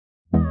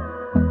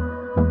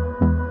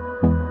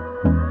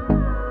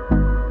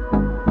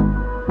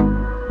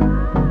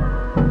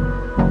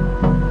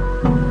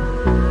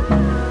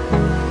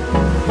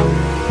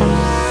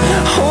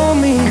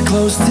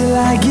close till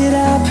I get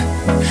up.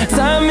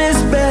 Time is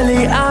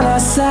barely on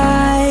our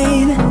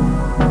side.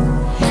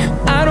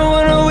 I don't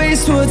wanna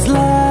waste what's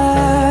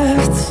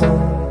left.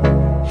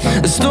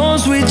 The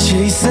storms we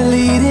chase are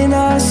leading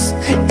us,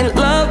 and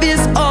love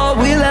is all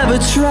we'll ever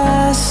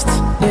trust.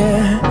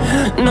 Yeah,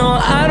 no,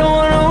 I don't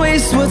wanna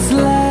waste what's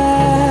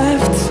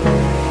left.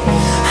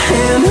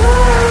 And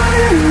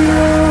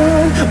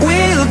on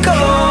we'll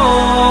go,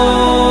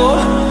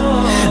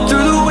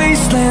 through the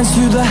wastelands,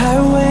 through the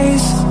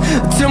highways,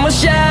 till my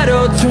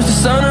shadow turns to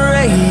sun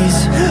rays.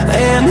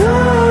 And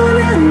on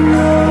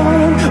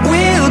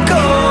we'll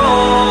go,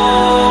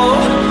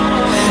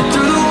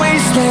 through the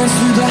wastelands,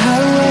 through the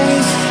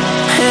highways,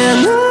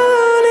 and on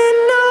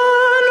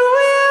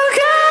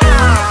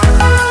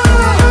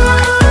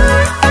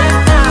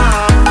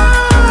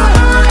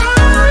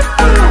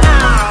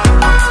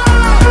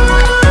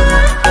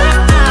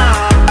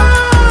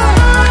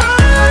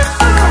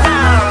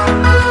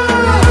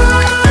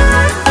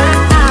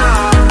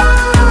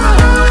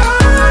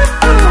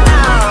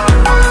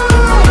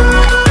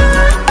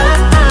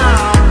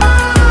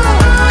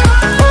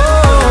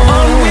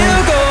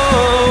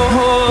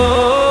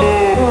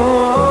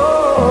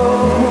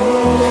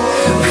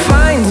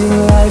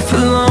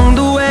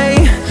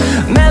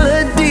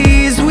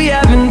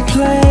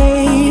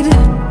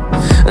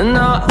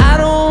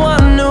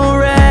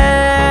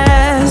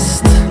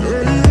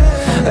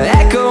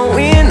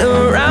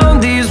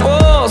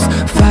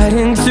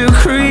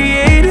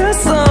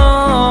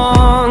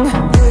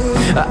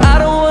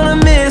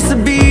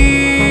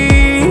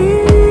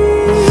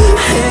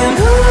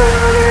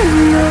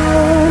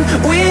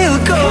we'll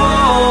go.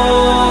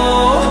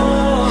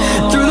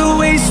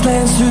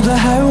 Through the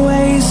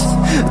highways,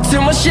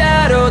 till my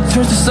shadow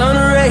turns to sun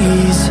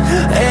rays.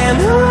 And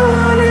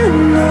on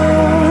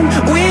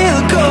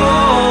we'll go,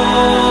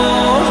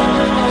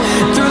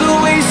 through the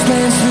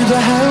wastelands, through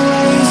the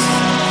highways,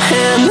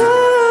 and on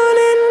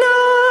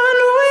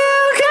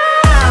we'll go.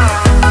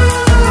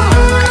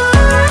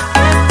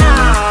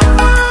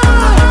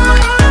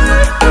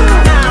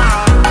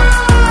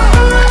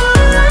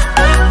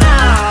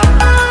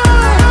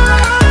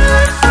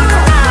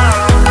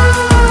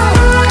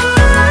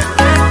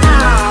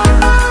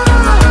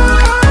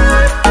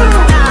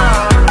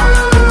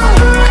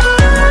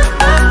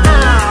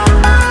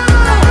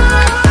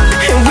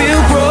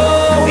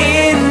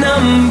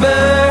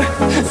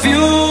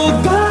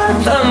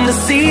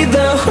 See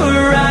the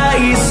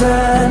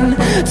horizon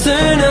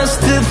turn us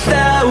to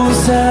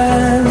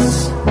thousands,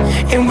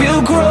 and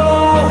we'll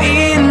grow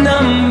in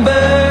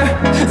number,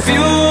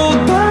 fueled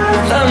by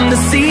them to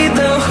see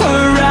the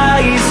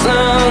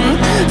horizon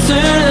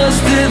turn